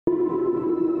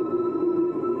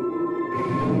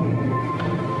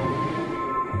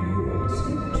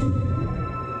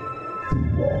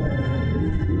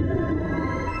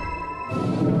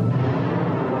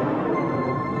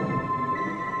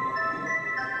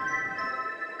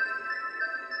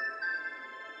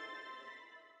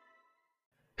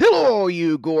Hello,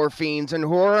 you gore fiends and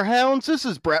horror hounds. This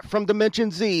is Brett from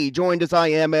Dimension Z, joined as I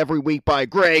am every week by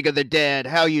Greg of the Dead.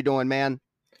 How you doing, man?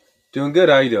 Doing good.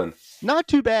 How you doing? Not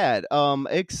too bad.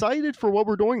 Excited for what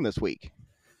we're doing this week.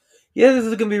 Yeah, this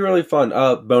is gonna be really fun.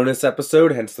 Bonus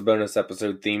episode, hence the bonus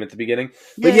episode theme at the beginning.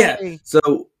 But Yay. yeah,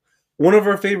 so one of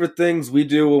our favorite things we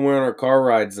do when we're on our car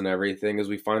rides and everything is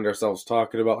we find ourselves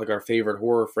talking about like our favorite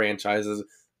horror franchises.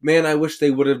 Man, I wish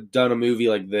they would have done a movie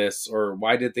like this, or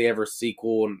why did they ever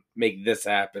sequel and make this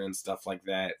happen and stuff like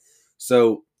that.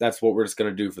 So that's what we're just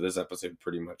gonna do for this episode,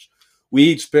 pretty much. We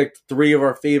each picked 3 of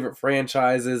our favorite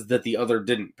franchises that the other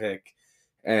didn't pick,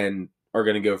 and are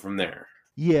gonna go from there.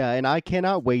 Yeah, and I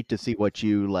cannot wait to see what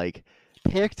you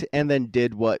picked and then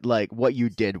did what you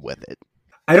did with it.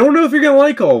 I don't know if you're gonna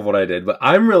like all of what I did, but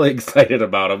I'm really excited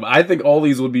about them. I think all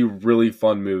these would be really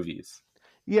fun movies.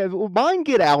 Yeah, well, mine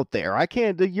get out there. I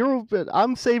can't.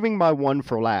 I'm saving my one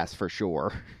for last for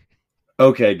sure.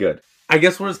 Okay, good. I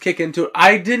guess we'll just kick into it.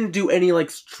 I didn't do any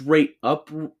straight up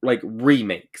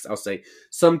remakes. I'll say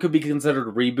some could be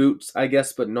considered reboots, I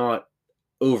guess, but not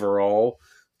overall.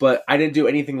 But I didn't do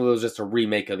anything that was just a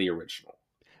remake of the original.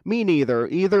 Me neither.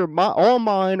 All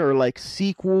mine are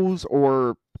sequels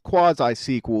or quasi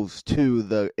sequels to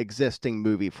the existing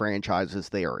movie franchises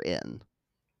they are in.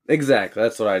 Exactly,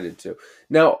 that's what I did too.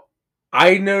 Now,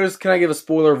 I noticed, can I give a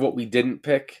spoiler of what we didn't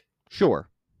pick? Sure.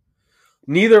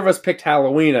 Neither of us picked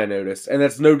Halloween, I noticed, and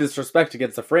that's no disrespect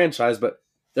against the franchise, but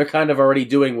they're kind of already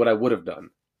doing what I would have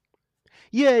done.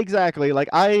 Yeah, exactly.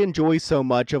 I enjoy so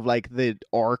much of the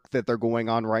arc that they're going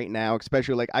on right now,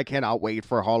 especially I cannot wait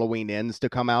for Halloween Ends to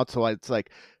come out, so it's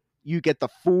you get the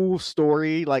full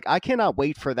story. I cannot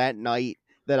wait for that night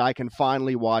that I can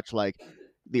finally watch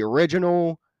the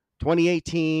original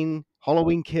 2018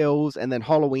 Halloween Kills and then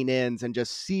Halloween Ends and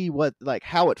just see what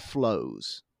how it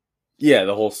flows. Yeah,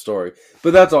 the whole story.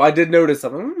 But that's all. I did notice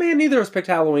something. Man, neither of us picked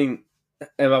Halloween.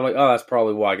 And I'm like, oh, that's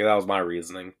probably why, because that was my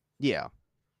reasoning. Yeah.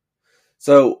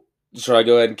 So, should I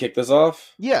go ahead and kick this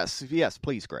off? Yes,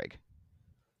 please, Greg.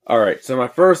 Alright, so my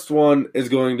first one is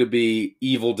going to be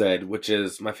Evil Dead, which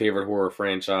is my favorite horror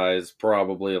franchise,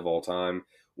 probably of all time.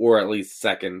 Or at least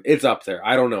second. It's up there.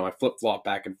 I don't know. I flip-flop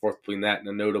back and forth between that and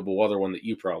a notable other one that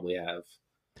you probably have.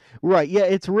 Right, yeah,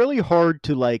 it's really hard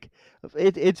to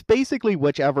it's basically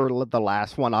whichever the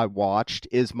last one I watched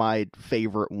is my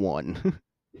favorite one.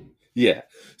 Yeah.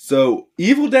 So,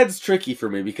 Evil Dead's tricky for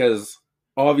me because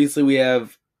obviously we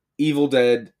have Evil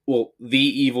Dead, The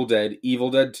Evil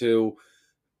Dead 2,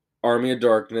 Army of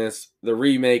Darkness, the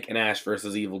remake, and Ash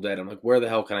vs. Evil Dead. I'm like, where the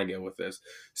hell can I go with this?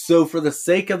 So for the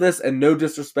sake of this, and no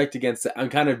disrespect against it, I'm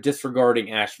kind of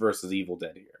disregarding Ash vs. Evil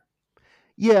Dead here.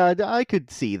 Yeah, I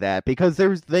could see that because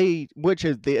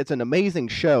it's an amazing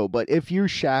show, but if you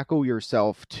shackle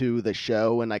yourself to the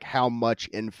show and how much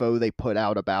info they put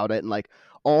out about it and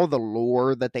all the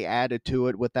lore that they added to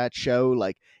it with that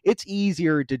show, it's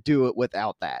easier to do it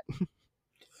without that.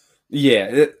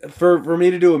 Yeah, for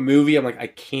me to do a movie, I'm like, I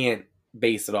can't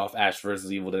base it off Ash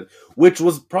vs. Evil Dead, which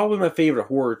was probably my favorite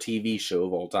horror TV show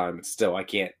of all time, but still, I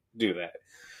can't do that.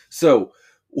 So,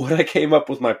 what I came up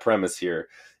with my premise here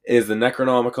is the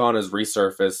Necronomicon is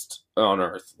resurfaced on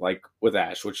Earth, with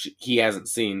Ash, which he hasn't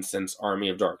seen since Army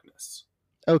of Darkness.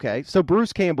 Okay, so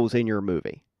Bruce Campbell's in your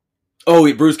movie.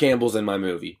 Oh, Bruce Campbell's in my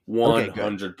movie.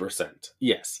 100%. Okay,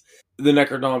 yes. The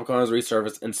Necronomicon is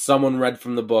resurfaced, and someone read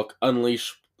from the book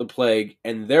Unleash the Plague,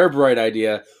 and their bright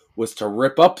idea was to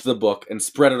rip up the book and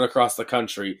spread it across the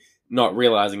country, not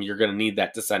realizing you're going to need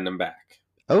that to send them back.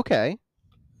 Okay.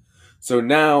 So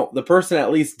now, the person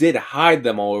at least did hide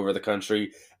them all over the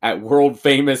country at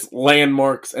world-famous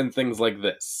landmarks and things like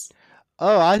this.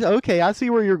 Oh, I see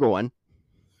where you're going.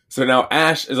 So now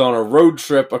Ash is on a road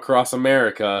trip across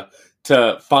America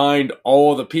to find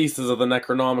all the pieces of the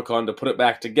Necronomicon to put it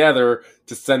back together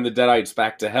to send the Deadites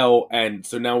back to hell. And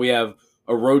so now we have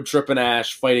a road trip in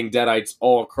Ash fighting Deadites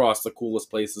all across the coolest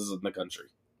places in the country.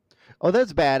 Oh,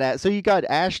 that's badass. So you got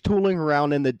Ash tooling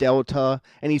around in the Delta,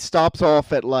 and he stops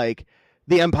off at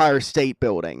the Empire State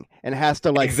Building and has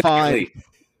to find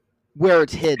where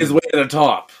it's hidden. His way to the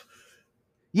top.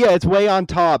 Yeah, it's way on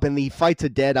top, and he fights a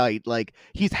Deadite.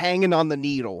 He's hanging on the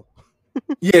needle.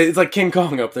 Yeah, it's like King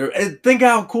Kong up there. And think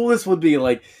how cool this would be.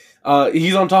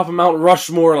 He's on top of Mount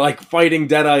Rushmore, fighting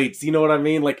Deadites. You know what I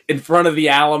mean? In front of the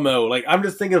Alamo. I'm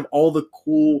just thinking of all the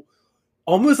cool,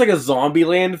 almost like a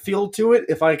Zombieland feel to it.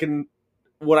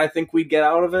 What I think we'd get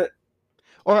out of it.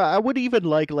 Or I would even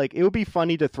like it would be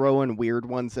funny to throw in weird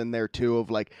ones in there too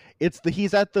of like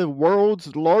he's at the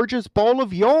world's largest ball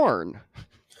of yarn.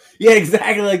 Yeah,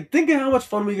 exactly. Like, think of how much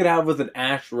fun we could have with an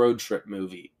Ash road trip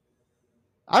movie.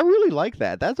 I really like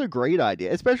that. That's a great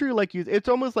idea. Especially like it's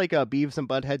almost like a Beavis and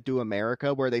Butthead Do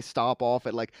America where they stop off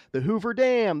at like the Hoover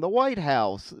Dam, the White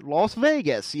House, Las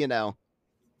Vegas, you know.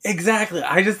 Exactly.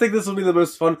 I just think this will be the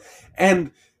most fun.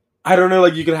 And I don't know,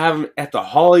 like you could have them at the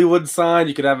Hollywood sign,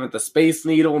 you could have them at the Space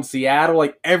Needle in Seattle,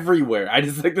 like everywhere. I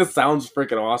just think this sounds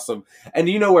freaking awesome. And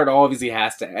you know where it obviously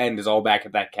has to end is all back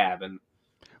at that cabin.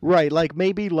 Right, like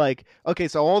maybe like okay,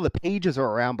 so all the pages are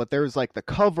around, but there's like the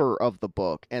cover of the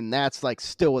book, and that's like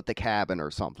still at the cabin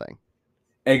or something.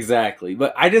 Exactly.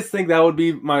 But I just think that would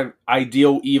be my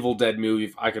ideal Evil Dead movie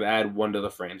if I could add one to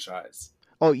the franchise.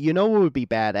 Oh, you know what would be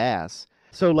badass?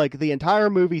 So like the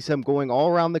entire movie's him going all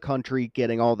around the country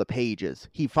getting all the pages.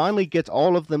 He finally gets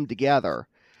all of them together.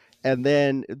 And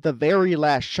then the very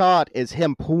last shot is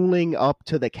him pulling up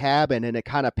to the cabin and it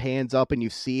kind of pans up and you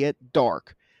see it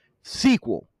dark.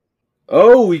 Sequel.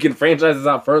 Oh, we can franchise this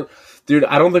out further. Dude,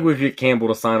 I don't think we could get Campbell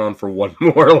to sign on for one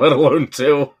more, let alone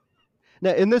two.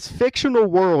 Now, in this fictional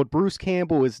world, Bruce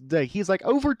Campbell he's like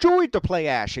overjoyed to play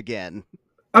Ash again.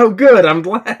 Oh, good. I'm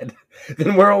glad.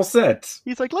 Then we're all set.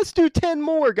 He's like, let's do 10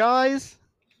 more, guys.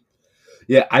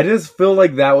 Yeah, I just feel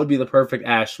like that would be the perfect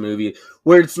Ash movie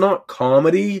where it's not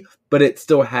comedy, but it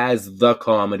still has the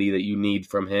comedy that you need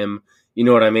from him. You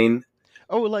know what I mean?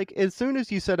 Oh, like as soon as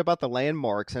you said about the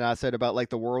landmarks and I said about like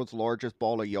the world's largest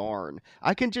ball of yarn,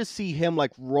 I can just see him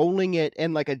like rolling it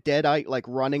and like a deadite like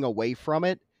running away from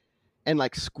it and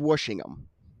like squishing him.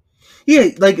 Yeah,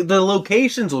 like the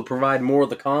locations will provide more of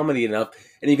the comedy enough,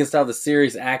 and you can still have the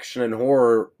serious action and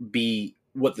horror be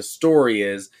what the story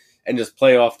is, and just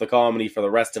play off the comedy for the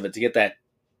rest of it to get that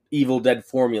Evil Dead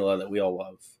formula that we all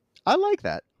love. I like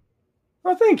that.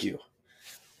 Oh, thank you.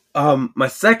 My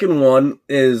second one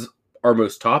is our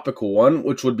most topical one,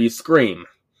 which would be Scream.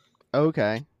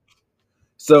 Okay.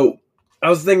 So I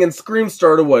was thinking Scream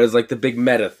started what is like the big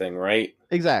meta thing, right?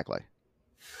 Exactly.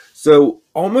 So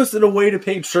almost in a way to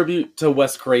pay tribute to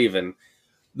Wes Craven,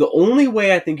 the only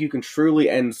way I think you can truly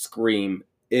end Scream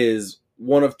is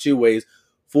one of two ways.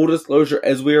 Full disclosure,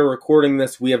 as we are recording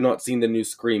this, we have not seen the new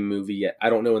Scream movie yet. I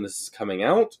don't know when this is coming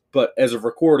out, but as of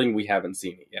recording, we haven't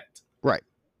seen it yet. Right.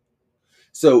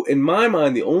 So in my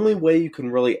mind, the only way you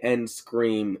can really end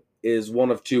Scream is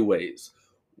one of two ways.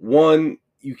 One,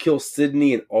 you kill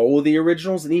Sidney in all of the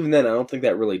originals, and even then, I don't think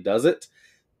that really does it.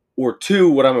 Or two,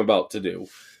 what I'm about to do.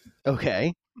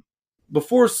 Okay.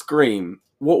 Before Scream,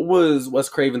 what was Wes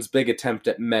Craven's big attempt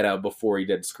at meta before he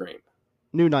did Scream?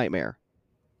 New Nightmare.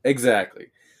 Exactly.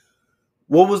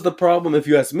 What was the problem, if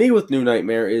you ask me, with New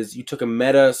Nightmare is you took a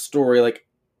meta story, like,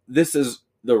 this is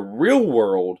the real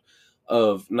world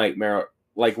of Nightmare,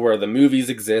 like where the movies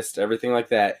exist, everything like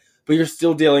that, but you're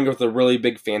still dealing with a really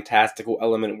big fantastical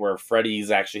element where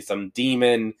Freddy's actually some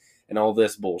demon and all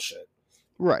this bullshit.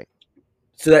 Right.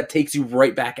 So that takes you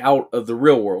right back out of the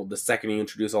real world the second you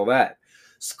introduce all that.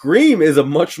 Scream is a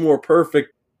much more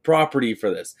perfect property for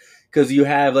this. Because you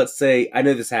have, let's say, I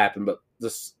know this happened, but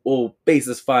this will base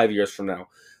this 5 years from now.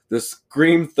 The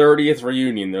Scream 30th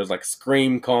reunion, there's like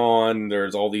Scream Con,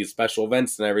 there's all these special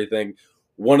events and everything.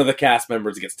 One of the cast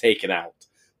members gets taken out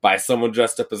by someone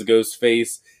dressed up as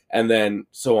Ghostface, and then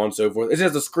so on and so forth. It's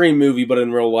just a Scream movie, but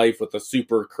in real life with a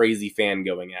super crazy fan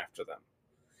going after them.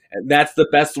 And that's the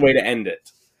best way to end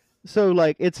it. So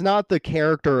like it's not the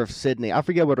character of Sydney. I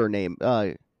forget what her name.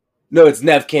 No, it's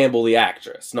Neve Campbell, the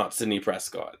actress, not Sidney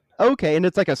Prescott. Okay, and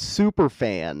it's like a super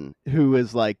fan who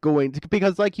is like going to,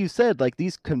 because like you said, like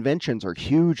these conventions are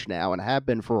huge now and have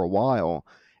been for a while.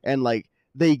 And like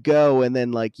they go and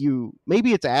then like you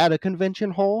maybe it's at a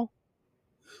convention hall.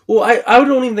 Well, I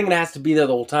don't even think it has to be there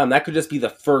the whole time. That could just be the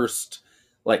first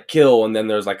like kill, and then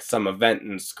there's like some event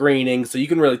and screening, so you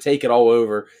can really take it all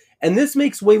over. And this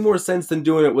makes way more sense than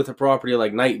doing it with a property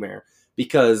like Nightmare,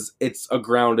 because it's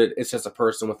it's just a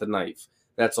person with a knife.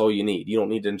 That's all you need. You don't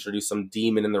need to introduce some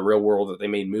demon in the real world that they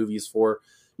made movies for.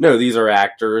 No, these are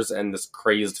actors, and this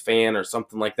crazed fan or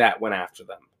something like that went after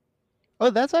them.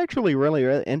 Oh, that's actually really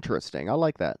interesting. I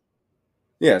like that.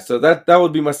 Yeah, so that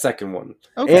would be my second one.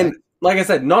 Okay. And like I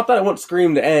said, not that I want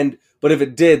Scream to end, but if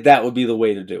it did, that would be the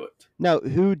way to do it. Now,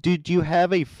 who did you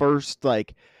have a first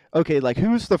like? Okay, like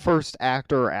who's the first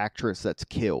actor or actress that's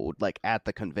killed like at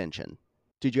the convention?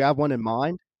 Did you have one in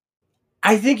mind?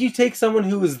 I think you take someone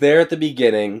who was there at the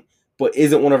beginning, but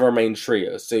isn't one of our main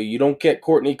trios. So you don't get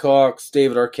Courtney Cox,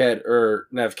 David Arquette, or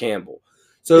Neve Campbell.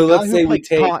 So The guy let's who say we played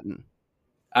take... Cotton.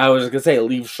 I was going to say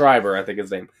Liev Schreiber, I think his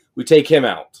name. We take him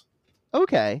out.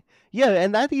 Okay. Yeah,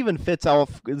 and that even fits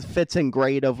in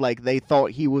great of like they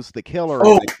thought he was the killer in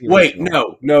Oh, like the wait,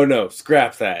 original. no, no, no,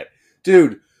 scrap that.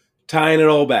 Dude, tying it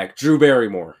all back, Drew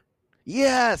Barrymore.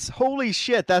 Yes, holy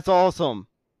shit, that's awesome.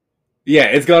 Yeah,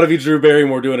 it's got to be Drew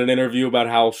Barrymore doing an interview about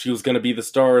how she was going to be the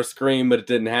star of Scream, but it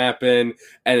didn't happen.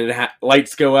 And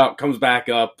lights go out, comes back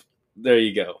up. There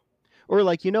you go. Or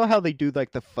like how they do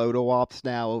like the photo ops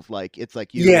now of like it's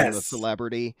like you and the Yes.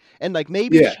 celebrity, and like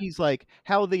maybe Yeah, she's like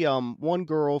how the one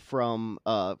girl from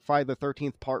Friday the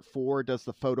 13th Part 4 does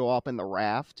the photo op in the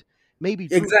raft. Maybe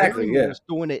Drew exactly. Yeah. Barrymore's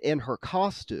doing it in her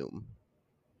costume.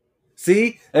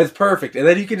 See? That's perfect. And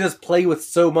then you can just play with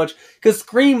so much. Because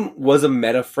Scream was a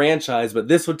meta franchise, but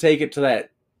this would take it to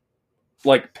that,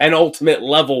 like, penultimate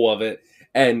level of it.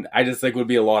 And I just think would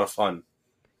be a lot of fun.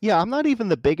 Yeah, I'm not even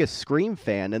the biggest Scream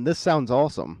fan, and this sounds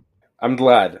awesome. I'm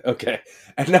glad. Okay.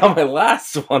 And now my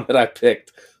last one that I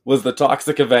picked was the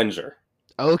Toxic Avenger.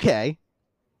 Okay.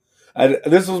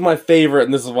 This was my favorite,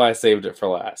 and this is why I saved it for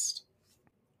last.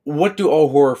 What do all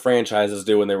horror franchises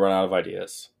do when they run out of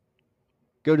ideas?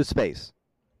 Go to space.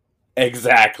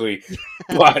 Exactly.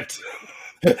 But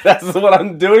that's what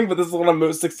I'm doing, but this is what I'm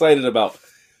most excited about.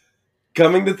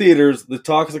 Coming to theaters, the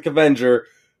Toxic Avenger,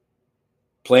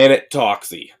 Planet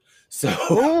Toxie. So,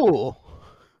 Oh.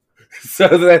 so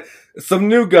that some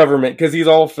new government, because he's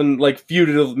often like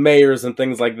feuded with mayors and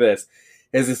things like this,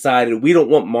 has decided we don't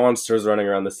want monsters running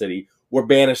around the city. We're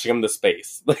banishing them to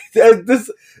space. Like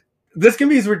this can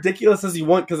be as ridiculous as you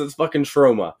want because it's fucking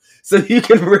trauma. So you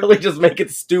can really just make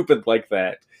it stupid like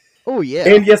that. Oh yeah.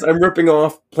 And yes, I'm ripping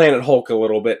off Planet Hulk a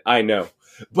little bit, I know.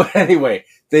 But anyway,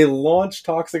 they launch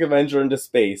Toxic Avenger into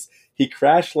space. He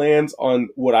crash lands on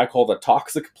what I call the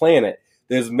toxic planet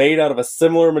that is made out of a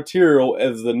similar material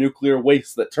as the nuclear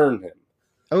waste that turned him.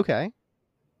 Okay.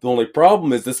 The only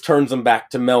problem is this turns him back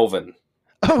to Melvin.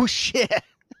 Oh shit.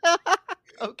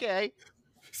 Okay.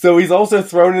 So he's also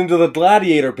thrown into the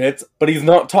gladiator pits, but he's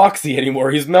not Toxie anymore.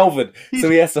 He's Melvin.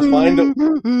 So he has to find a...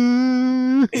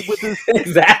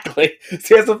 Exactly. So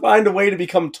he has to find a way to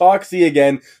become Toxie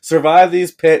again, survive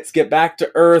these pits, get back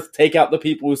to Earth, take out the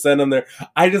people who sent him there.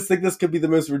 I just think this could be the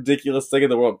most ridiculous thing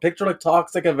in the world. Picture a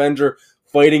Toxic Avenger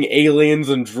fighting aliens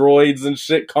and droids and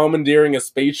shit, commandeering a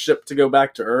spaceship to go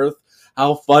back to Earth.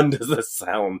 How fun does this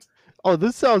sound? Oh,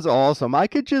 this sounds awesome. I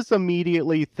could just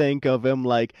immediately think of him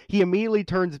like he immediately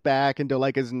turns back into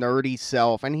like his nerdy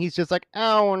self and he's just like,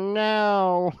 "Oh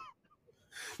no."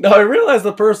 Now, I realize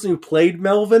the person who played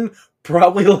Melvin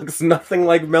probably looks nothing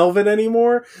like Melvin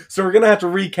anymore, so we're going to have to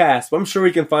recast. But I'm sure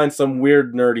we can find some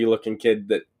weird, nerdy-looking kid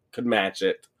that could match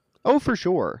it. Oh, for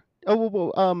sure.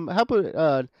 Oh, how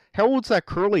about how old's that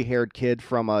curly-haired kid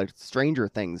from Stranger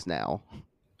Things now?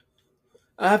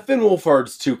 Finn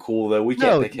Wolfhard's too cool, though. We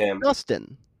can't No, pick him.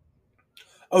 Dustin.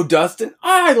 Oh, Dustin?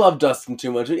 I love Dustin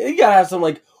too much. You gotta have some,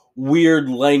 like, weird,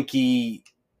 lanky,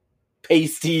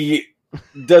 pasty,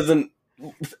 doesn't...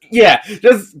 Yeah,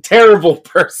 just terrible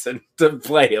person to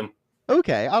play him.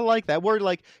 Okay, I like that. Where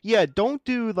like, yeah, don't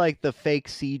do like the fake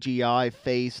CGI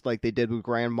face like they did with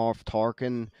Grand Moff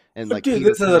Tarkin and But like dude, Peter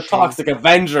this is a Cushing. Toxic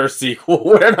Avenger sequel.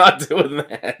 We're not doing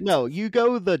that. No, you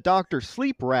go the Doctor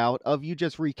Sleep route of you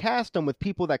just recast them with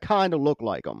people that kind of look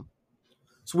like them.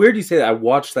 It's weird you say that. I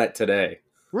watched that today.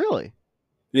 Really?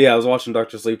 Yeah, I was watching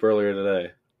Doctor Sleep earlier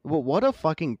today. Well, what a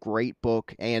fucking great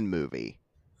book and movie.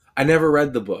 I never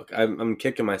read the book. I'm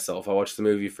kicking myself. I watched the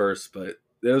movie first, but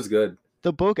it was good.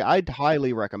 The book I'd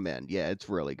highly recommend. Yeah, it's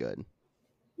really good.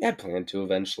 Yeah, I plan to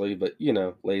eventually, but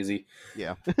lazy.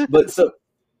 Yeah. But so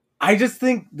I just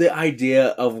think the idea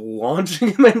of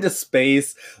launching him into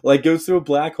space, like goes through a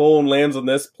black hole and lands on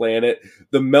this planet,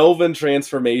 the Melvin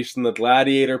transformation, the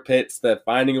gladiator pits, that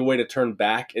finding a way to turn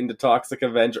back into Toxic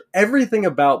Avenger, everything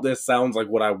about this sounds like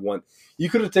what I want. You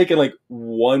could have taken like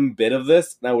one bit of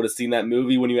this, and I would have seen that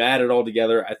movie. When you add it all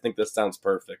together, I think this sounds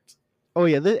perfect. Oh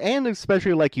yeah, and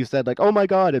especially like you said, like, oh my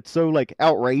god, it's so like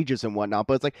outrageous and whatnot,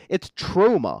 but it's like it's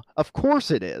trauma. Of course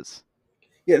it is.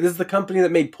 Yeah, this is the company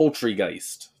that made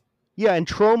Poultrygeist. Yeah, and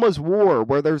Trauma's War,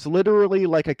 where there's literally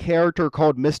like a character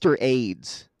called Mr.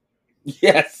 AIDS.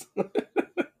 Yes.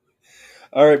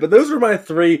 All right, but those were my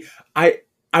three. I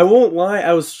won't lie,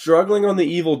 I was struggling on the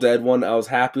Evil Dead one. I was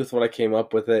happy with what I came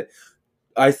up with it.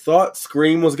 I thought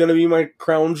Scream was going to be my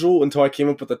crown jewel until I came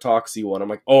up with the Toxie one. I'm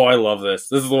like, oh, I love this.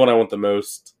 This is the one I want the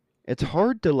most. It's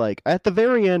hard to like at the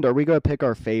very end. Are we going to pick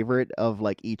our favorite of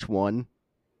like each one?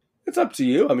 It's up to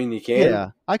you. I mean, you can.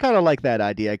 Yeah, I kind of like that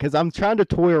idea because I'm trying to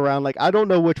toy around. Like, I don't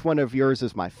know which one of yours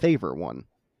is my favorite one.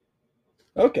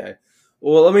 Okay.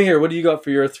 Well, let me hear. What do you got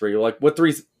for your three? Like, what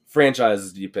three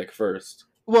franchises do you pick first?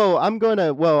 Well, I'm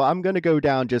gonna go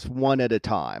down just one at a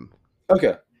time.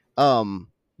 Okay.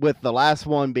 with the last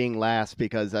one being last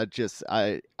because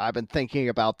I've been thinking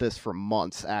about this for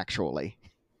months actually.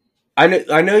 I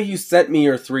know you sent me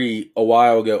your three a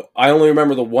while ago. I only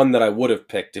remember the one that I would have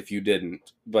picked if you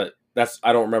didn't, but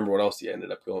I don't remember what else you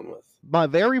ended up going with. My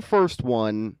very first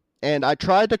one, and I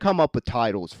tried to come up with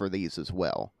titles for these as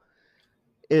well,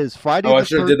 is Friday Oh, I the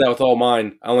should have Third. did that with all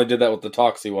mine. I only did that with the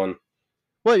Toxie one.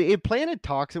 Well, it Planet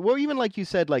Toxic. Well, even like you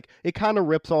said, like it kind of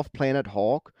rips off Planet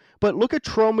Hulk. But look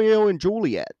at Romeo and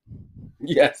Juliet.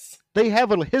 Yes. They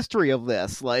have a history of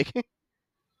this. Like,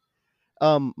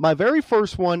 my very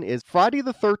first one is Friday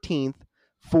the 13th,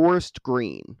 Forest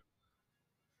Green.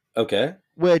 Okay.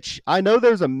 Which I know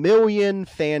there's a million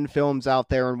fan films out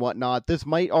there and whatnot. This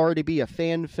might already be a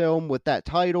fan film with that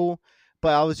title,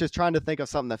 but I was just trying to think of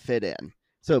something that fit in.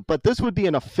 So, but this would be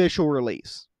an official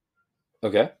release.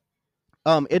 Okay.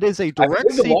 It is a I direct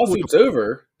think the sequel. lawsuit's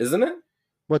over, isn't it?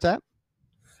 What's that?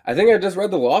 I think I just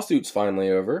read the lawsuit's finally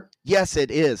over. Yes,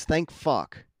 it is. Thank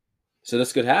fuck. So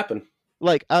this could happen.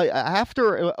 Like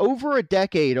after over a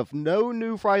decade of no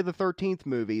new Friday the 13th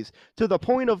movies, to the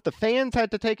point of the fans had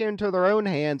to take it into their own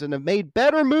hands and have made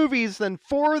better movies than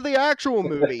for the actual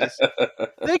movies.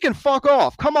 They can fuck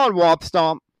off. Come on, Wop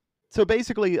Stomp. So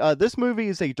basically, this movie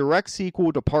is a direct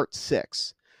sequel to Part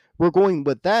 6. We're going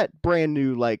with that brand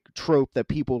new like trope that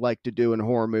people like to do in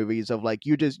horror movies of like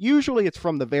usually it's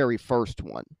from the very first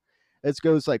one. It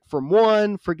goes like from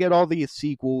one, forget all these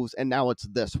sequels, and now it's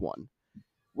this one.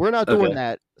 We're not doing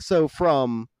that. So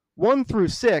from 1 through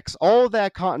 6, all of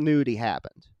that continuity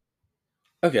happened.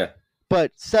 Okay.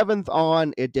 But 7th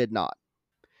on, it did not.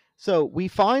 So we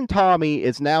find Tommy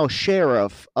is now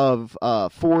sheriff of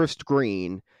Forest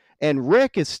Green, and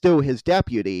Rick is still his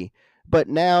deputy, but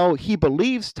now he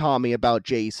believes Tommy about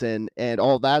Jason and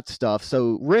all that stuff,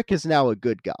 so Rick is now a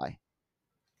good guy.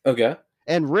 Okay.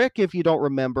 And Rick, if you don't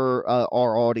remember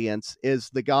our audience,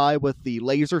 is the guy with the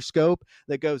laser scope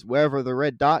that goes wherever the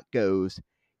red dot goes,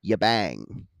 you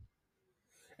bang.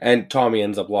 And Tommy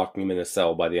ends up locking him in a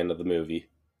cell by the end of the movie.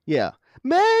 Yeah.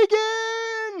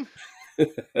 Megan!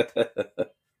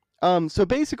 So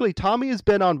basically, Tommy has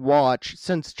been on watch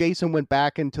since Jason went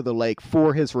back into the lake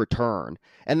for his return,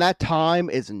 and that time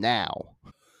is now.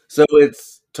 So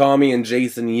it's Tommy and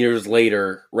Jason years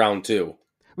later, round 2.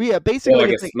 Yeah, basically, well,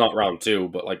 I guess not round 2,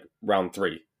 but like round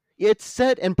 3. It's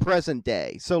set in present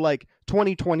day, so like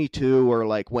 2022 or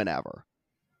like whenever.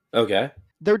 Okay.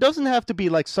 There doesn't have to be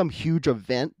like some huge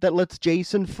event that lets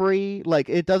Jason free. Like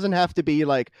it doesn't have to be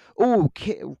like, oh,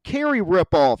 Carrie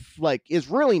ripoff like is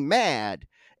really mad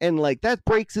and like that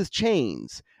breaks his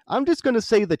chains. I'm just gonna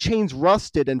say the chains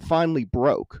rusted and finally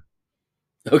broke.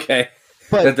 Okay.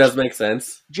 But that does make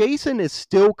sense. Jason is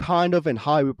still kind of in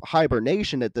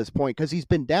hibernation at this point because he's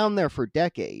been down there for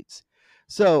decades.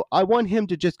 So I want him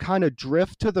to just kind of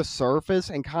drift to the surface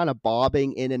and kind of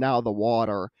bobbing in and out of the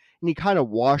water. And he kind of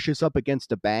washes up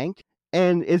against a bank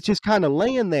and it's just kind of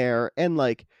laying there and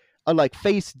like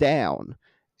face down.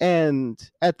 And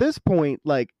at this point,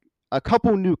 like a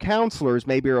couple new counselors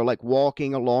maybe are like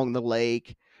walking along the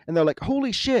lake and they're like,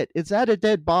 holy shit, is that a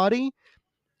dead body?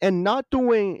 And not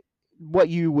doing what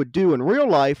you would do in real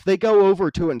life, they go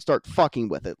over to it and start fucking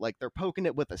with it. Like they're poking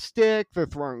it with a stick, they're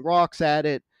throwing rocks at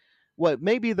it.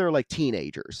 Maybe they're like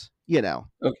teenagers, you know.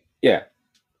 Okay. Yeah.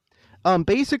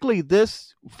 Basically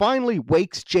this finally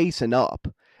wakes Jason up.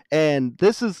 And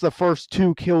this is the first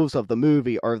 2 kills of the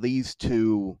movie are these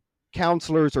 2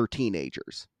 counselors or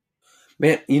teenagers.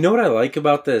 Man, you know what I like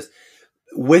about this?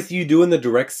 With you doing the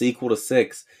direct sequel to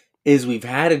 6 is we've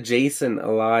had a Jason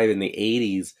alive in the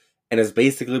 80s and has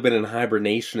basically been in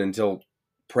hibernation until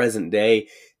present day.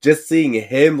 Just seeing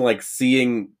him, like,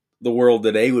 seeing the world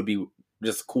today would be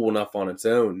just cool enough on its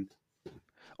own.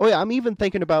 Oh, yeah, I'm even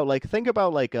thinking about, like,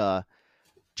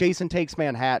 Jason Takes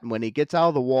Manhattan when he gets out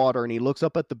of the water and he looks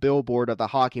up at the billboard of the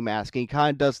hockey mask and he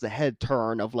kind of does the head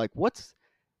turn of, like, what's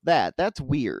that? That's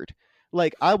weird.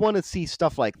 Like, I want to see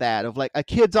stuff like that of, like, a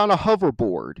kid's on a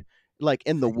hoverboard, like,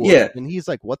 in the woods. Yeah. And he's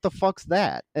like, what the fuck's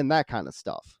that? And that kind of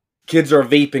stuff. Kids are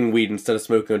vaping weed instead of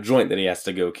smoking a joint that he has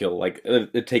to go kill. Like,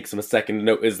 it takes him a second to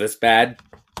know, is this bad?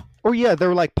 Or yeah,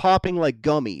 they're like popping like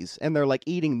gummies and they're like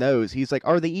eating those. He's like,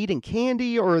 are they eating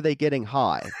candy or are they getting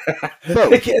high?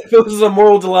 This is a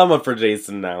moral dilemma for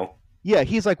Jason now. Yeah,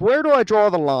 he's like, where do I draw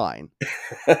the line?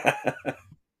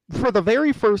 For the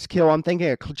very first kill, I'm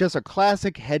thinking just a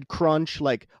classic head crunch,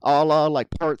 like a la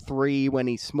like Part 3 when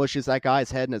he smushes that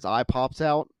guy's head and his eye pops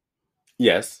out.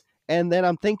 Yes. And then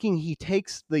I'm thinking he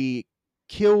takes the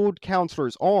killed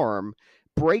counselor's arm,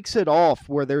 breaks it off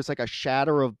where there's like a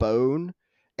shatter of bone,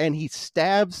 and he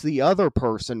stabs the other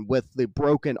person with the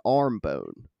broken arm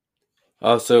bone.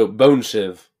 Oh, so bone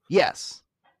shiv. Yes.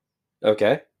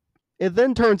 Okay. It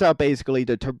then turns out basically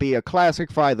to be a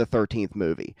classic Friday the 13th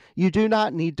movie. You do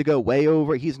not need to go way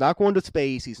over. He's not going to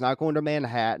space. He's not going to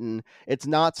Manhattan. It's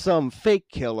not some fake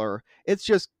killer. It's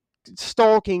just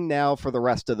stalking now for the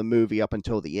rest of the movie up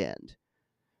until the end.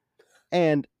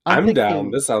 And I'm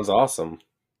down. This sounds awesome.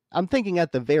 I'm thinking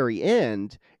at the very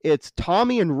end, it's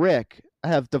Tommy and Rick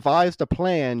have devised a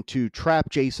plan to trap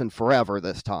Jason forever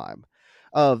this time.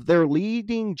 They're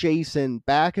leading Jason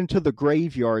back into the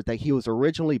graveyard that he was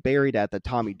originally buried at that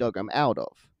Tommy dug him out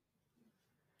of.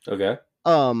 Okay.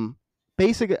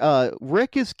 Basically,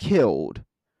 Rick is killed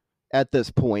at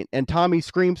this point, and Tommy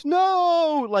screams,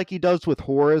 "No!" like he does with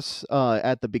Horace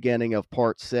at the beginning of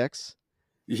part 6.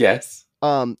 Yes.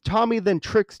 Tommy then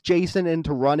tricks Jason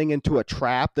into running into a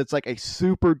trap that's like a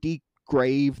super deep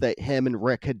grave that him and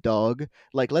Rick had dug.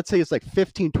 Like, let's say it's like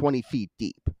 15, 20 feet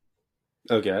deep.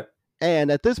 Okay.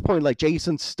 And at this point, like,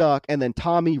 Jason's stuck, and then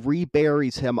Tommy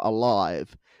reburies him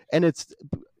alive. And it's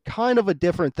kind of a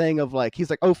different thing of like, he's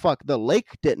like, oh, fuck, the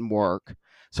lake didn't work,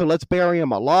 so let's bury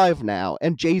him alive now.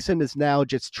 And Jason is now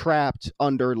just trapped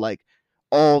under like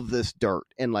all this dirt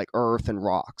and like earth and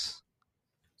rocks.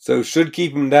 So should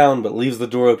keep him down, but leaves the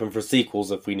door open for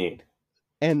sequels if we need.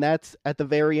 And that's at the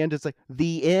very end. It's like,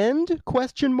 the end?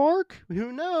 Question mark?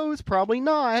 Who knows? Probably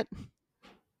not.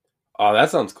 Oh,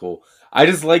 that sounds cool. I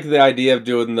just like the idea of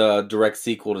doing the direct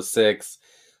sequel to 6.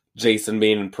 Jason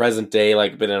being in present day,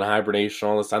 like been in hibernation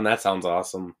all this time. That sounds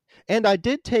awesome. And I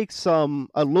did take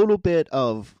a little bit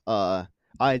of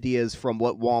ideas from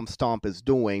what Womp Stomp is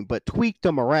doing, but tweaked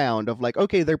them around of like,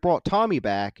 okay, they brought Tommy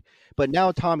back, but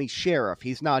now Tommy's sheriff.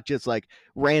 He's not just like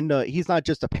random. He's not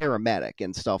just a paramedic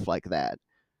and stuff like that.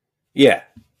 Yeah.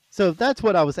 So that's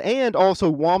what I was. And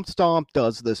also, Womp Stomp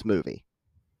does this movie.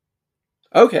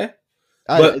 Okay.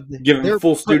 But give him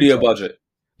full studio budget.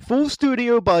 Full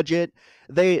studio budget.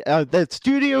 The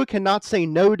studio cannot say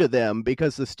no to them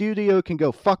because the studio can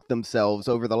go fuck themselves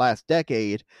over the last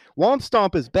decade. Womp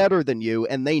Stomp is better than you,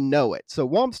 and they know it. So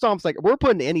Womp Stomp's like, we're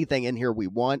putting anything in here we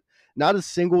want. Not a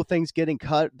single thing's getting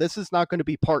cut. This is not going to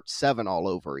be part 7 all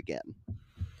over again.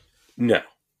 No.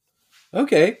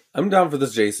 Okay, I'm down for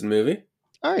this Jason movie.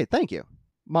 All right, thank you.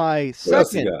 My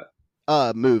second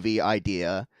movie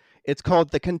idea, it's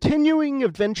called The Continuing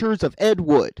Adventures of Ed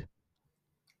Wood.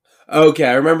 Okay,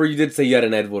 I remember you did say you had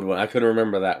an Ed Wood one. I couldn't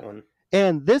remember that one.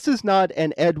 And this is not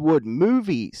an Ed Wood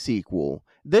movie sequel.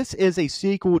 This is a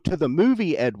sequel to the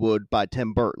movie Ed Wood by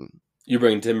Tim Burton. You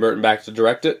bring Tim Burton back to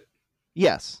direct it?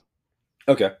 Yes.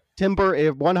 Okay. Tim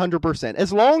Burton, 100%.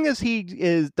 As long as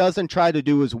he doesn't try to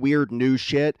do his weird new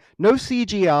shit, no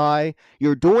CGI,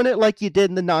 you're doing it like you did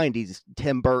in the 90s,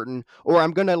 Tim Burton, or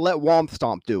I'm going to let Womp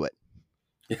Stomp do it.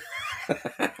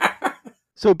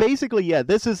 So basically, yeah,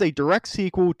 this is a direct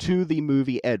sequel to the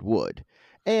movie Ed Wood.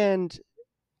 And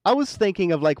I was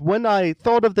thinking of like, when I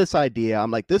thought of this idea,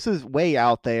 I'm like, this is way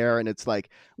out there and it's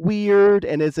like weird.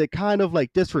 And is it kind of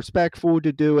like disrespectful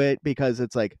to do it because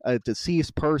it's like a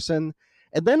deceased person?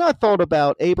 And then I thought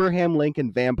about Abraham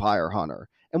Lincoln Vampire Hunter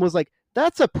and was like,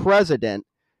 that's a president.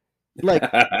 Like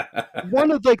one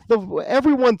of like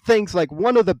everyone thinks like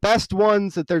one of the best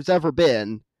ones that there's ever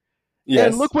been. Yes.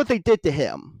 And look what they did to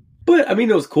him. But I mean,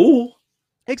 it was cool.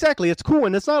 Exactly, it's cool,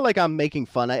 and it's not like I'm making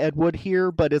fun of Ed Wood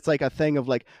here, but it's like a thing of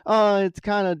like, it's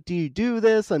kind of, do you do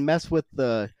this and mess with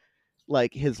the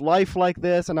like his life like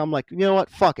this? And I'm like, you know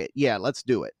what, fuck it, yeah, let's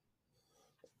do it.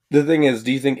 The thing is,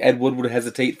 do you think Ed Wood would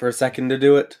hesitate for a second to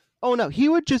do it? Oh no, he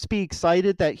would just be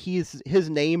excited that his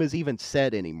name is even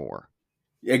said anymore.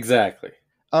 Exactly.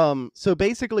 So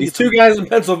basically, these 2 guys in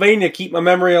Pennsylvania keep my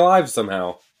memory alive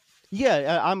somehow.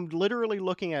 Yeah, I'm literally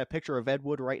looking at a picture of Ed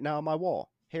Wood right now on my wall.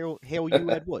 Hail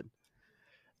you, Ed Wood.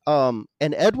 An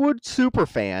Ed Wood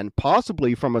superfan,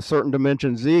 possibly from a certain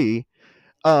Dimension Z,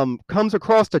 comes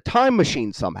across a time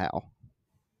machine somehow.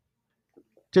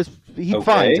 Just he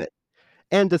finds it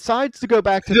and decides to go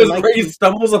back to the he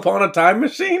stumbles upon a time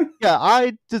machine? Yeah,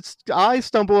 I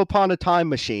stumble upon a time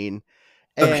machine.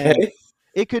 And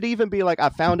it could even be like I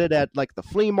found it at like the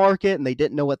flea market and they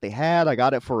didn't know what they had. I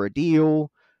got it for a deal.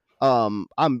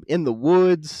 I'm in the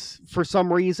woods for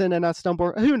some reason and I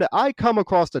stumble. I come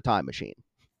across the time machine.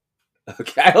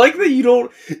 Okay, I like that you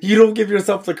don't give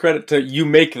yourself the credit to you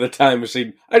make the time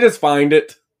machine. I just find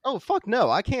it. Oh fuck no,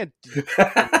 I can't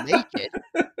make it.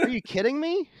 Are you kidding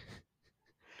me?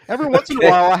 Every once in a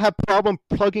while I have problem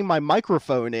plugging my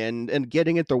microphone in and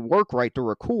getting it to work right to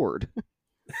record.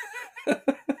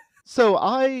 So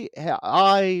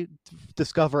I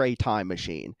discover a time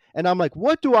machine, and I'm like,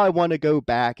 what do I want to go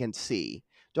back and see?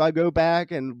 Do I go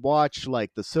back and watch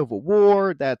like the Civil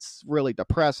War? That's really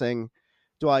depressing.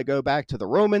 Do I go back to the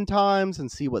Roman times and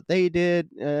see what they did?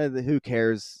 Who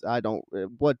cares? I don't.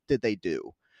 What did they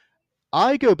do?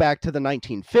 I go back to the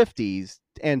 1950s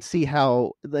and see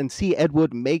Ed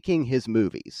Wood making his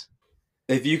movies.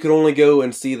 If you could only go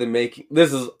and see the making,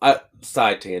 this is a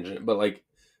side tangent, but like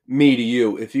me to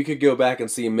you, if you could go back and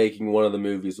see him making one of the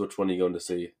movies, which one are you going to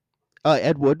see?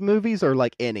 Ed Wood movies or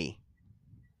like any?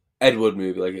 Ed Wood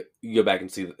movie, like you go back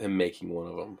and see him making one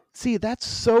of them. See, that's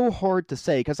so hard to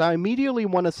say because I immediately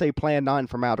want to say Plan 9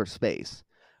 from Outer Space.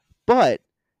 But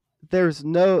there's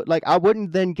no, like, I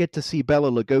wouldn't then get to see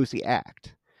Bela Lugosi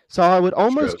act. So I would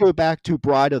almost True. go back to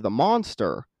Bride of the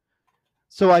Monster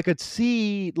so I could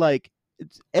see, like,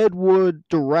 Ed Wood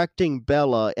directing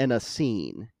Bella in a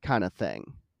scene kind of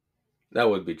thing.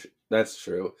 That would be true. That's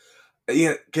true.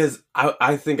 Yeah, because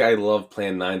I think I love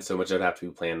Plan 9 so much I'd have to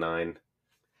be Plan 9.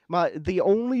 The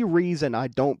only reason I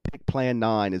don't pick Plan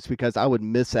 9 is because I would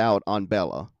miss out on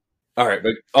Bella. All right,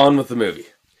 but on with the movie.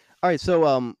 All right,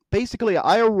 so basically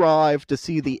I arrived to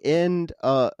see the end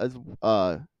of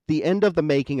the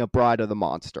making of Bride of the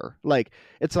Monster. Like,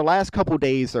 it's the last couple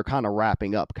days they're kind of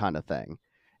wrapping up kind of thing.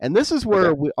 And this is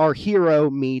where our hero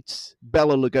meets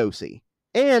Bela Lugosi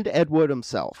and Ed Wood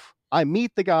himself. I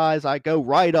meet the guys, I go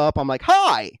right up, I'm like,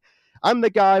 "Hi, I'm the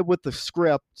guy with the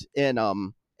script in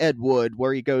Ed Wood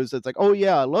where he goes, it's like, oh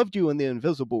yeah, I loved you in The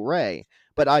Invisible Ray,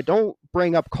 but I don't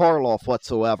bring up Karloff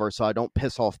whatsoever, so I don't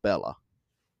piss off Bella."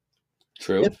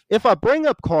 True. If I bring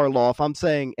up Karloff, I'm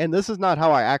saying, and this is not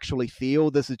how I actually feel,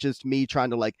 this is just me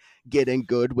trying to like get in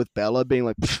good with Bella, being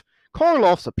like,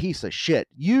 "Karloff's a piece of shit.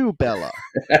 You, Bella,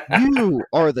 you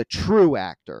are the true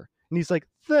actor." And he's like,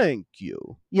 "Thank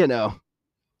you," you know.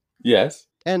 Yes.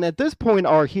 And at this point,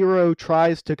 our hero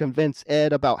tries to convince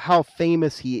Ed about how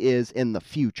famous he is in the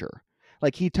future.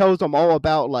 Like, he tells him all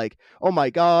about, like, "Oh my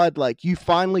God, like, you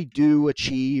finally do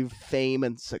achieve fame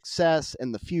and success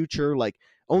in the future. Like,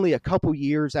 only a couple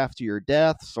years after your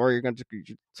death. Sorry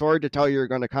to tell you, you're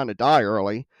going to kind of die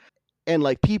early." And,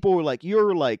 like, people are like,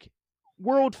 "You're, like,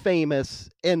 world famous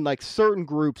in, like, certain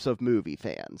groups of movie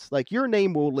fans. Like, your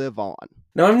name will live on."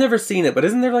 No, I've never seen it, but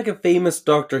isn't there like a famous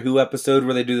Doctor Who episode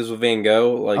where they do this with Van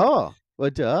Gogh? Like, Oh,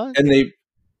 what? and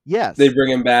Yes. they bring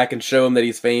him back and show him that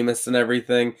he's famous and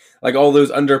everything. Like all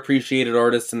those underappreciated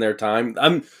artists in their time.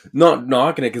 I'm not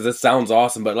knocking it because it sounds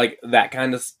awesome, but like that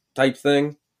kind of type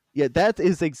thing. Yeah, that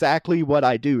is exactly what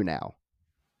I do now.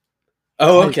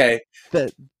 Oh, okay.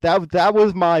 That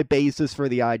was my basis for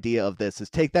the idea of this, is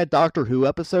take that Doctor Who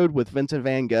episode with Vincent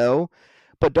Van Gogh,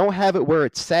 but don't have it where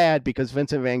it's sad because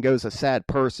Vincent Van Gogh's a sad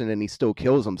person and he still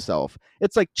kills himself.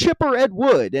 It's like Chipper Ed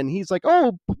Wood, and he's like,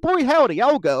 "Oh, boy howdy,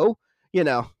 I'll go," you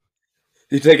know.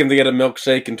 You take him to get a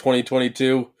milkshake in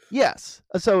 2022? Yes.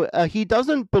 So he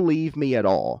doesn't believe me at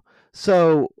all.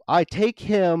 So I take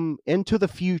him into the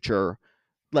future,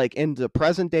 like into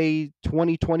present day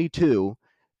 2022,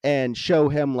 and show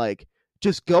him, like,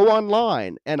 just go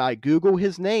online, and I Google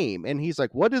his name, and he's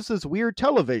like, "What is this weird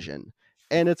television?"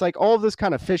 And it's like all this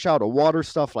kind of fish out of water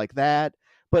stuff like that.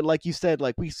 But like you said,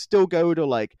 like, we still go to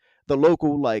like the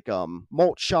local like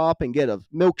malt shop and get a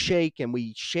milkshake, and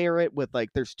we share it with, like,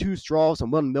 there's 2 straws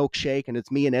and 1 milkshake, and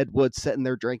it's me and Ed Wood sitting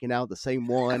there drinking out the same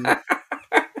one.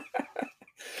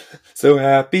 So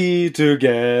happy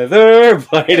together,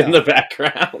 played in the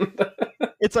background.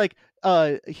 It's like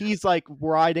he's like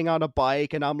riding on a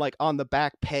bike and I'm like on the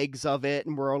back pegs of it,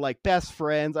 and we're all like best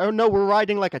friends. Oh no, we're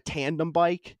riding like a tandem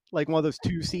bike, like one of those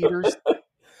 2-seaters.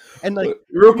 And like,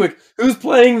 real quick, who's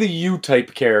playing the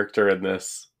U-type character in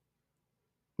this?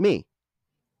 me.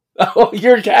 Oh,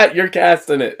 you're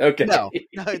casting it. Okay. No,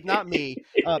 not me.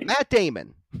 Matt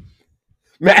Damon.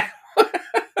 Matt.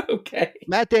 Okay.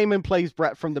 Matt Damon plays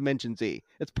Brett from Dimension Z.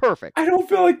 It's perfect. I don't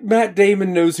feel like Matt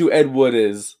Damon knows who Ed Wood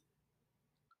is.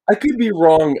 I could be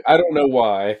wrong. I don't know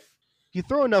why. You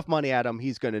throw enough money at him,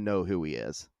 he's going to know who he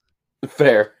is.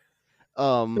 Fair.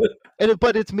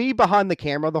 But it's me behind the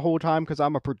camera the whole time because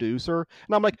I'm a producer,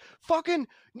 and I'm like, "Fucking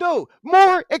no,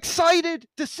 more excited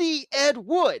to see Ed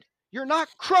Wood. You're not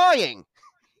crying."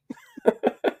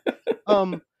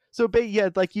 So yeah,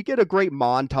 like, you get a great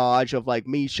montage of like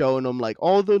me showing them like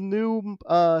all the new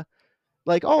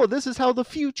like, "Oh, this is how the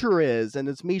future is," and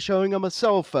it's me showing them a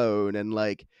cell phone and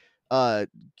like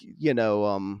you know,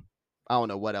 I don't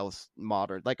know what else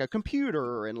modern, like a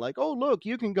computer, and like, "Oh look,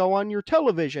 you can go on your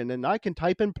television and I can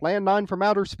type in Plan 9 from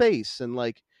Outer Space and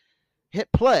like hit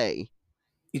play."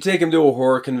 You take him to a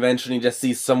horror convention, he just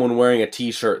sees someone wearing a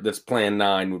t-shirt that's Plan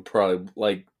 9 would probably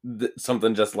like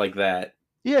something just like that.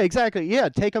 Yeah, exactly. Yeah,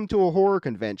 take him to a horror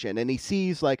convention and he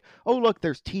sees like, "Oh look,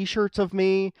 there's t-shirts of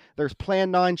me, there's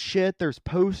Plan 9 shit, there's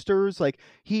posters." Like,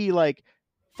 he like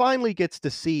finally gets to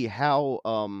see how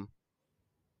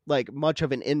like much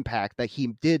of an impact that he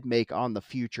did make on the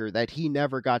future that he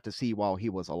never got to see while he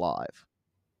was alive.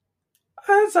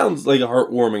 That sounds like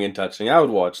heartwarming and touching. I would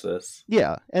watch this.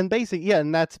 And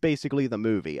that's basically the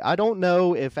movie. I don't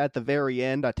know if at the very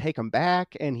end I take him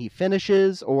back and he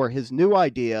finishes, or his new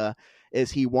idea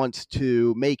is he wants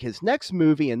to make his next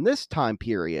movie in this time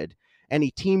period, and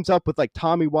he teams up with like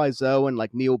Tommy Wiseau and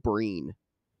like Neil Breen.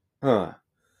 Huh.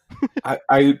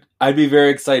 I'd be very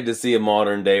excited to see a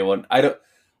modern day one.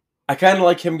 I kind of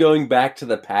like him going back to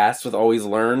the past with all he's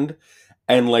learned,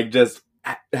 and like just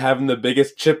having the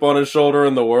biggest chip on his shoulder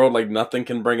in the world, like nothing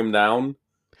can bring him down.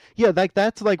 Yeah, like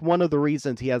that's like one of the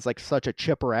reasons he has like such a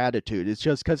chipper attitude. It's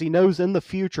just because he knows in the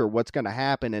future what's going to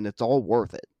happen, and it's all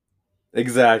worth it.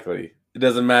 Exactly. It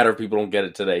doesn't matter if people don't get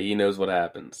it today. He knows what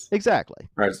happens. Exactly.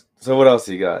 All right. So what else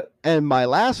you got? And my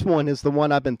last one is the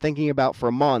one I've been thinking about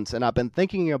for months, and I've been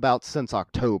thinking about since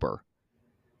October.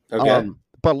 Okay.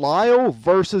 Belial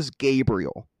versus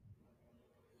Gabriel.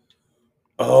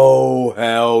 Oh,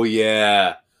 hell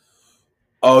yeah.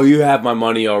 Oh, you have my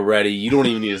money already. You don't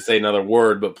even need to say another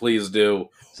word, but please do.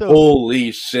 So,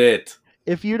 holy shit.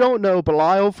 If you don't know,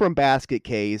 Belial from Basket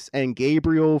Case and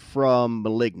Gabriel from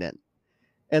Malignant.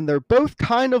 And they're both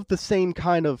kind of the same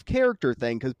kind of character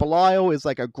thing, because Belial is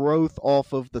like a growth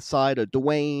off of the side of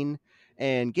Dwayne,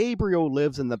 and Gabriel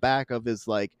lives in the back of his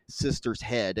like sister's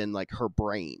head and like her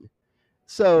brain.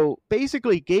 So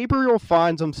basically, Gabriel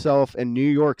finds himself in New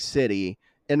York City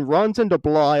and runs into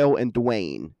Belial and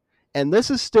Dwayne. And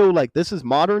this is still like, this is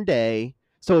modern day.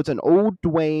 So it's an old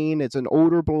Dwayne, it's an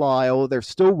older Belial. They're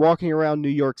still walking around New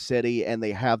York City, and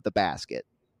they have the basket.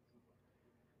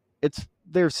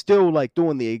 They're still like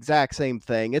doing the exact same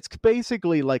thing. It's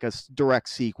basically like a direct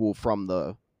sequel from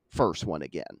the first one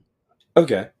again.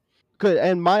 Okay. Good.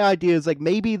 And my idea is like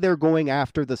maybe they're going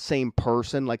after the same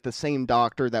person, like the same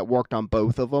doctor that worked on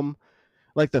both of them.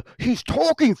 Like he's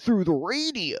talking through the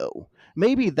radio.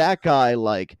 Maybe that guy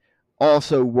like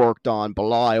also worked on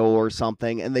Belial or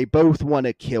something, and they both want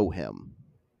to kill him.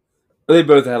 They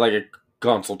both had like a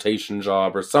consultation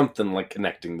job or something like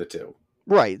connecting the two.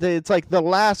 Right. It's like the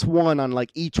last one on like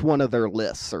each one of their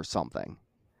lists or something.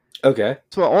 Okay.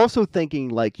 So also thinking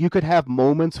like you could have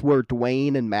moments where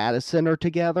Dwayne and Madison are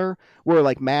together, where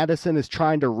like Madison is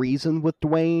trying to reason with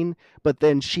Dwayne, but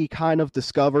then she kind of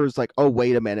discovers like, oh,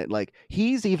 wait a minute, like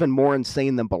he's even more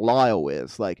insane than Belial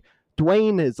is. Like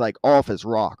Dwayne is like off his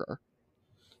rocker.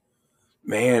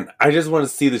 Man, I just want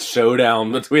to see the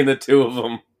showdown between the two of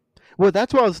them. Well,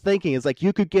 that's what I was thinking is like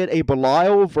you could get a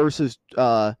Belial versus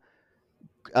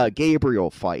Gabriel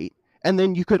fight. And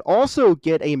then you could also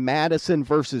get a Madison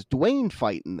versus Dwayne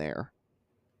fight in there.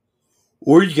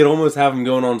 Or you could almost have them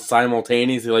going on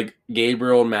simultaneously, like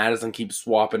Gabriel and Madison keep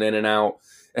swapping in and out.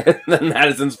 And then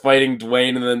Madison's fighting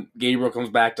Dwayne, and then Gabriel comes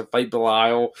back to fight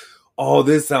Belial. Oh,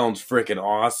 this sounds freaking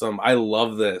awesome. I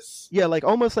love this. Yeah, like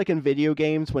almost like in video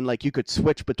games when like you could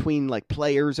switch between like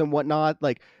players and whatnot.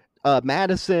 Like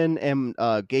Madison and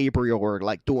Gabriel are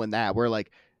like doing that, where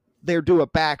like they're doing a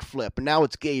backflip, and now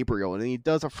it's Gabriel, and he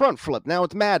does a front flip, now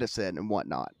it's Madison and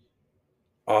whatnot.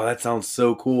 Oh, that sounds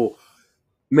so cool.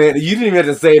 Man, you didn't even have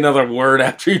to say another word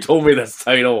after you told me this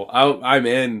title. I'm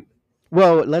in.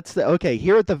 Well, okay,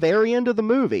 here at the very end of the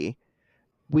movie,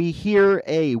 we hear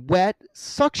a wet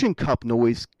suction cup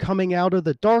noise coming out of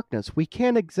the darkness. We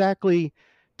can't exactly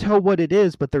tell what it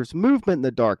is, but there's movement in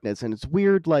the darkness, and it's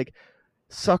weird, like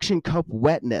suction cup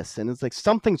wetness, and it's like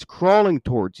something's crawling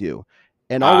towards you.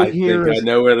 And all we hear is, I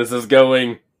know where this is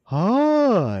going.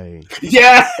 Hi.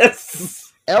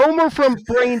 Yes! Elmer from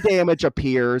Brain Damage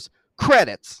appears.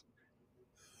 Credits.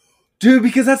 Dude,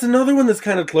 because that's another one that's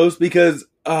kind of close, because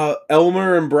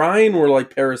Elmer and Brian were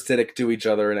like parasitic to each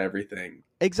other and everything.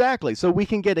 Exactly. So we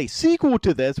can get a sequel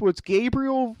to this where it's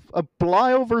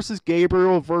Belial versus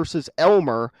Gabriel versus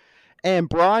Elmer, and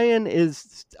Brian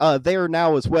is there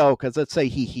now as well, because let's say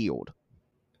he healed.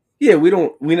 Yeah, we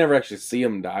never actually see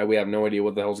him die. We have no idea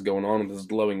what the hell's going on with this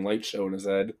glowing light show in his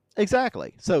head.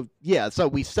 Exactly. So yeah, so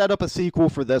we set up a sequel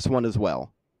for this one as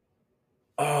well.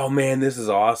 Oh man, this is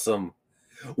awesome.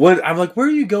 When I'm like, where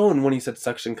are you going? When he said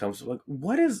suction comes, I'm like,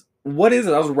 what is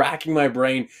it? I was racking my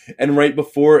brain, and right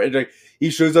before it, like, he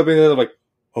shows up, and I'm like,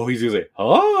 oh, he's gonna say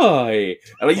hi.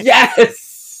 I'm like,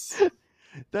 yes.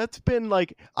 That's been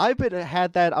like I've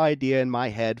had that idea in my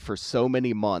head for so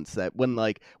many months that when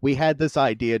like we had this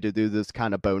idea to do this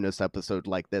kind of bonus episode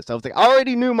like this, I was like, I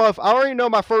already know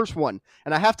my first one,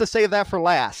 and I have to save that for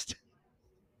last.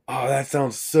 Oh, that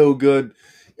sounds so good.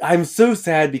 I'm so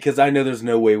sad because I know there's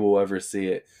no way we'll ever see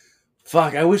it.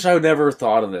 Fuck, I wish I would never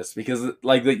thought of this because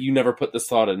like that you never put this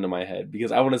thought into my head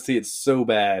because I want to see it so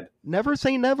bad. Never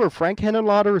say never. Frank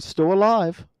Henenlotter is still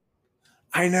alive.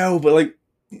 I know, but like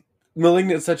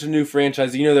Malignant's such a new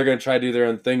franchise. You know they're going to try to do their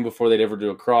own thing before they'd ever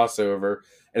do a crossover.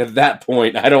 And at that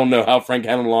point, I don't know how Frank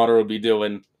Henenlotter would be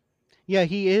doing. Yeah,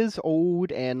 he is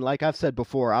old, and like I've said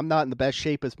before, I'm not in the best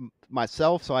shape as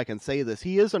myself, so I can say this.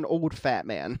 He is an old fat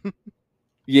man.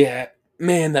 Yeah,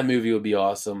 man, that movie would be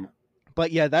awesome.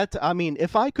 But yeah, I mean,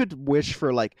 if I could wish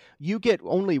for like, you get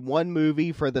only one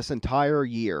movie for this entire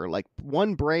year, like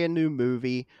one brand new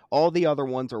movie, all the other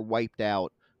ones are wiped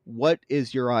out. What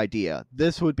is your idea?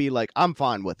 This would be like, I'm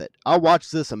fine with it. I'll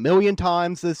watch this a million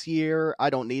times this year. I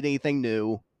don't need anything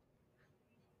new.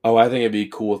 Oh, I think it'd be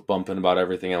cool with bumping about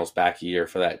everything else back a year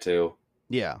for that too.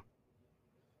 Yeah.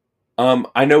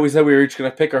 I know we said we were each gonna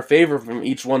pick our favorite from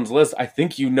each one's list. I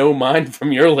think you know mine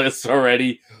from your list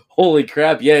already. Holy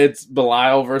crap! Yeah, it's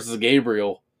Belial versus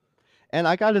Gabriel. And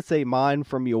I gotta say, mine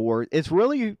from yours, it's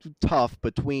really tough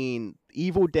between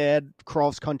Evil Dead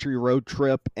Cross Country Road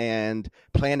Trip and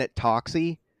Planet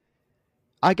Toxie.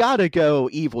 I gotta go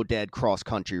Evil Dead Cross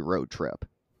Country Road Trip.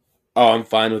 Oh, I'm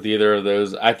fine with either of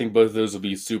those. I think both of those will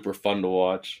be super fun to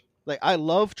watch. Like, I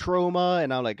love Trauma,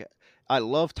 and I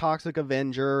love Toxic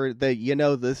Avenger.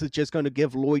 This is just going to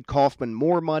give Lloyd Kaufman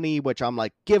more money, which I'm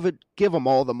like, give him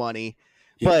all the money.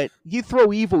 Yeah. But you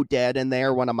throw Evil Dead in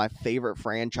there, one of my favorite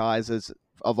franchises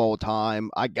of all time.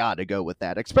 I gotta go with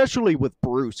that, especially with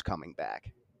Bruce coming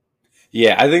back.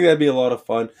 Yeah, I think that'd be a lot of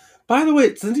fun. By the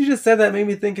way, since you just said that, it made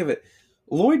me think of it.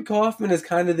 Lloyd Kaufman is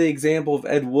kind of the example of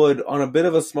Ed Wood on a bit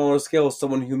of a smaller scale,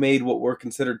 someone who made what were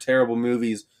considered terrible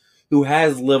movies, who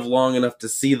has lived long enough to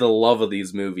see the love of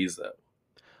these movies, though.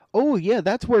 Oh yeah,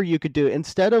 that's where you could do,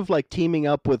 instead of like teaming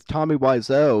up with Tommy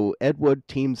Wiseau, Ed Wood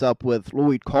teams up with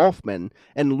Lloyd Kaufman,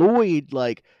 and Lloyd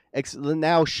like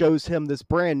now shows him this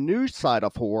brand new side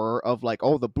of horror of like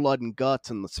all the blood and guts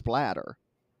and the splatter.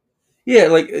 Yeah,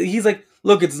 like he's like,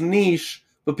 look, it's niche,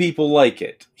 but people like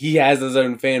it. He has his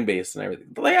own fan base and everything.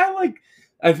 But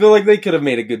I feel like they could have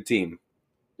made a good team.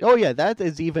 Oh yeah, that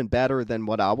is even better than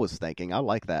what I was thinking. I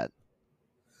like that.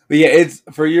 But yeah, it's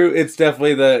for you. It's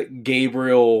definitely the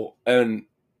Gabriel and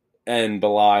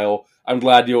Belial. I'm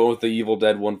glad you went with the Evil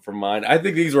Dead one for mine. I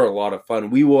think these were a lot of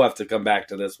fun. We will have to come back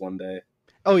to this one day.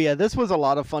 Oh yeah, this was a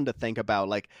lot of fun to think about.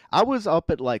 Like, I was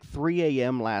up at like 3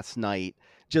 a.m. last night,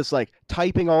 just like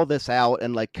typing all this out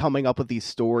and like coming up with these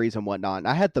stories and whatnot. And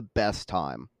I had the best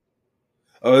time.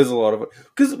 Oh, there's a lot of fun.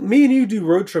 Because me and you do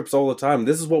road trips all the time.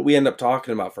 This is what we end up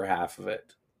talking about for half of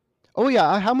it. Oh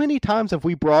yeah, how many times have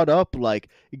we brought up like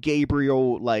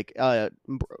Gabriel, like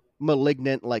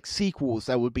Malignant, like sequels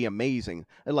that would be amazing?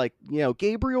 And, like,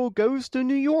 Gabriel goes to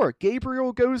New York,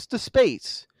 Gabriel goes to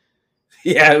space.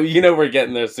 Yeah, we're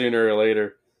getting there sooner or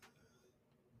later.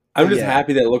 I'm just Yeah.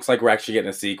 happy that it looks like we're actually getting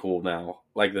a sequel now.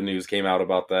 Like the news came out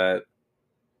about that.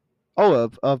 Oh,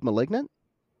 of Malignant?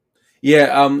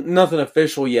 Yeah, nothing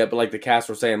official yet, but like the cast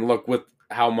were saying, look, with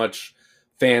how much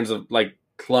fans have like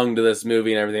clung to this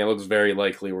movie and everything, it looks very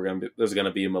likely there's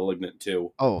gonna be a Malignant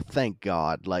too. Oh, thank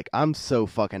God. Like, I'm so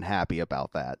fucking happy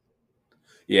about that.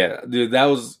 Yeah, dude, that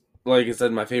was, like I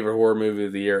said, my favorite horror movie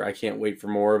of the year. I can't wait for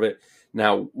more of it.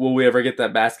 Now, will we ever get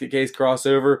that Basket Case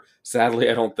crossover? Sadly,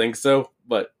 I don't think so,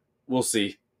 but we'll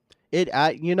see.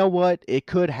 You know what? It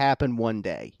could happen one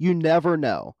day. You never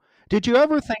know. Did you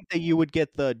ever think that you would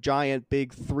get the giant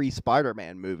big 3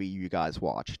 Spider-Man movie you guys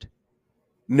watched?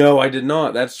 No, I did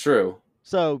not. That's true.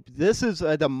 So this is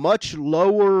the much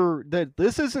lower.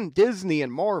 This isn't Disney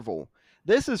and Marvel.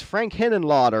 This is Frank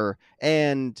Henenlotter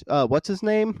and what's his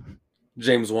name?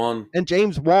 James Wan. And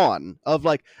James Wan of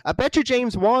like. I bet you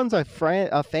James Wan's a fan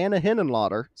of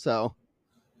Henenlotter. So.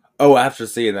 Oh, after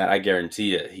seeing that, I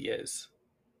guarantee it, he is.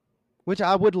 Which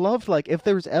I would love, like, if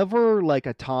there's ever like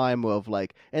a time of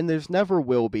like, and there's never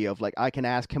will be of like, I can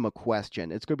ask him a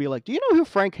question. It's gonna be like, do you know who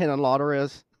Frank Henenlotter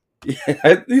is?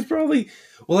 Yeah, he's probably,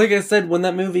 well, like I said, when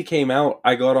that movie came out,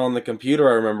 I got on the computer,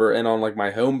 I remember, and on like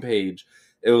my homepage,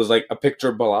 it was like a picture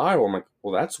of Belial. I'm like,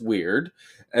 well, that's weird.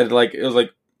 And like, it was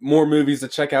like more movies to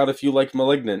check out if you like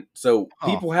Malignant. So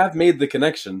people have made the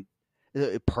connection.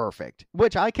 Perfect.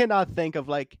 Which I cannot think of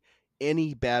like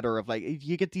any better of like,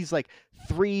 you get these like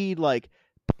 3 like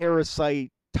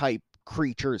parasite type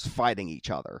creatures fighting each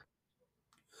other.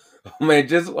 Oh, man,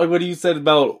 just like what you said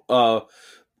about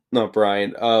not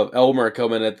Brian, Elmer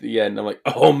coming at the end. I'm like,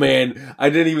 oh man, I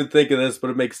didn't even think of this, but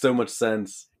it makes so much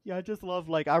sense. Yeah, I just love,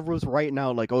 like, I was right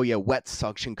now like, oh yeah, wet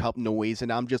suction cup noise,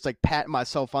 and I'm just like patting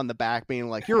myself on the back, being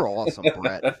like, you're awesome,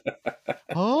 Brett.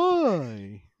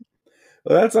 Hi.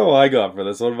 Well, that's all I got for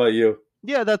this. What about you?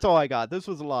 Yeah, that's all I got. This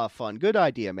was a lot of fun. Good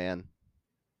idea, man.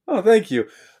 Oh, thank you.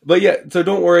 But yeah, so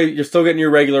don't worry, you're still getting your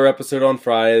regular episode on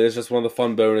Friday. It's just one of the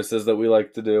fun bonuses that we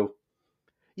like to do.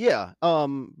 Yeah,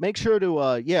 make sure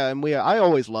to yeah, and I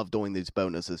always love doing these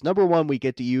bonuses. Number one, we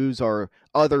get to use our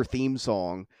other theme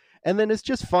song, and then it's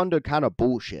just fun to kind of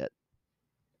bullshit.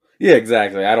 Yeah,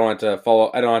 exactly. I don't have to follow.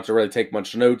 I don't have to really take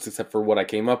much notes except for what I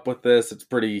came up with. This it's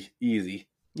pretty easy.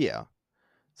 Yeah.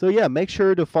 So yeah, make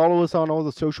sure to follow us on all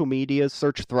the social medias.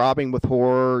 Search "Throbbing with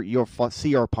Horror." You'll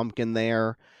see our pumpkin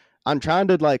there. I'm trying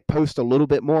to like post a little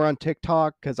bit more on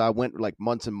TikTok because I went like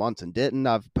months and months and didn't.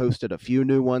 I've posted a few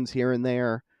new ones here and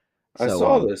there. I So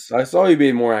saw this. I saw you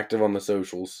being more active on the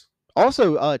socials.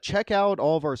 also check out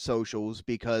all of our socials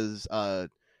because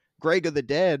Greg of the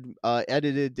Dead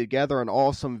edited together an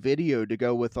awesome video to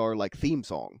go with our like theme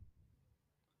song.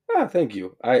 Ah, thank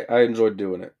you. I enjoyed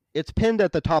doing it. It's pinned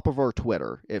at the top of our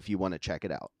Twitter if you want to check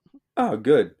it out. Oh,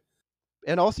 good.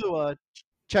 And also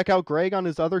check out Greg on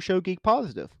his other show, Geek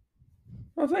Positive.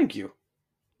 Oh, thank you.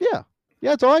 Yeah.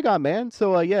 Yeah, that's all I got, man.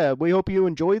 So yeah, we hope you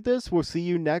enjoyed this. We'll see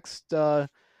you next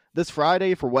this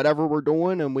Friday for whatever we're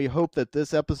doing, and we hope that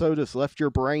this episode has left your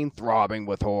brain throbbing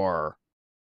with horror.